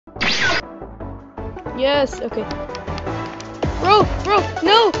Yes, okay. Bro,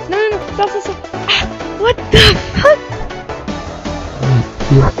 no, stop. Ah, what the fuck?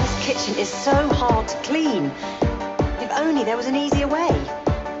 This kitchen is so hard to clean. If only there was an easier way.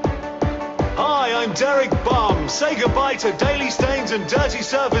 Hi, I'm Derek Bum. Say goodbye to daily stains and dirty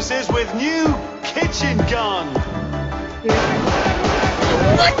surfaces with new kitchen gun.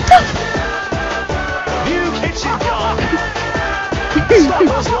 What the? New kitchen gun.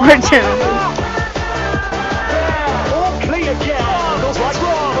 All clean again.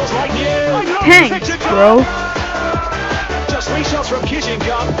 Like new. Thanks, bro. Just 3 shots from kitchen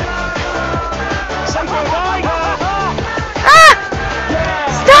gun. Say goodbye.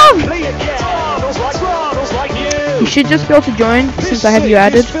 Stop! Clean again. Like new. You should just be able to join since I have you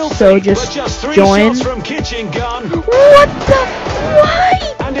added. So just join. From kitchen gun. What the?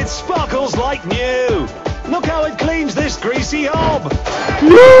 Why? And it sparkles like new. Look how it cleans this greasy hob.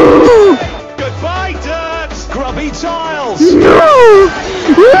 No! Goodbye, dirt. Grubby tiles. No!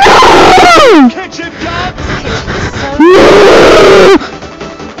 Kitchen gun.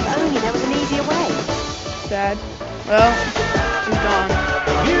 If only there was an easier way. Sad. Well, he's gone.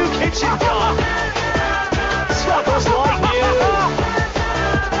 New kitchen gun. Sparkles like new.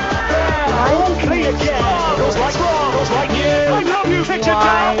 All clean again. Sparkles like new. I love you, kitchen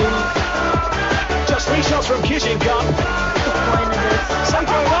gun. Just 3 shots from kitchen gun. What's the point of this? Say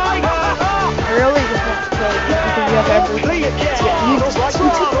goodbye. I really just want to kill you because you have everything. Clean again.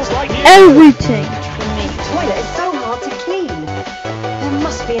 Sparkles like new. Everything for me. The toilet is so hard to clean. There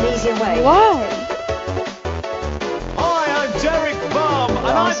must be an easier way. Why? Hi, I'm Derek Bum,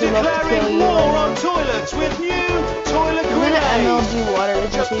 and I'm also love to kill declaring you. war on toilets with new toilet I'm gonna grenades. MLG water,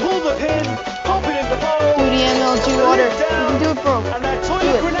 Just isn't pull the pin, pop it in the bowl, Do the MLG water. You can do it, bro. and that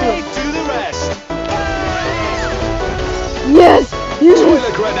toilet grenade do the rest. Yes!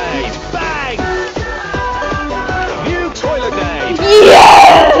 Toilet grenade, bang! New toilet grenade.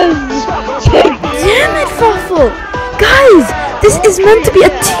 Yes! Sparkles like new. Damn it, Fuffle! Guys, this is meant to be a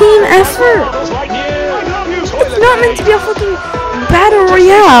team effort. Sparkles like new. I love you, It's toilet not meant to be a grenade. fucking battle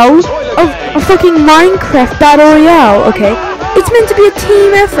royale of a fucking Minecraft battle royale, okay? It's meant to be a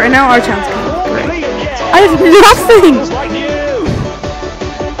team effort, and now our chance comes. Clean again. I have nothing! Sparkles like new.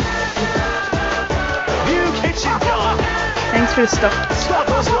 New kitchen gun. Thanks for the stuff.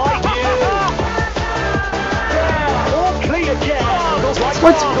 Sparkles like new. All clean again.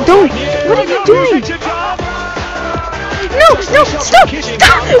 What's... Don't... What are you doing? No, stop!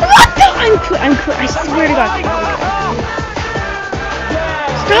 What the? I swear to God.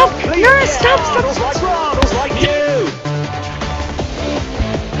 Stop! No, stop! Like you.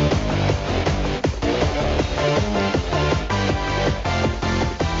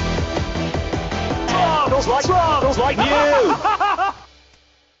 Sparkles like new.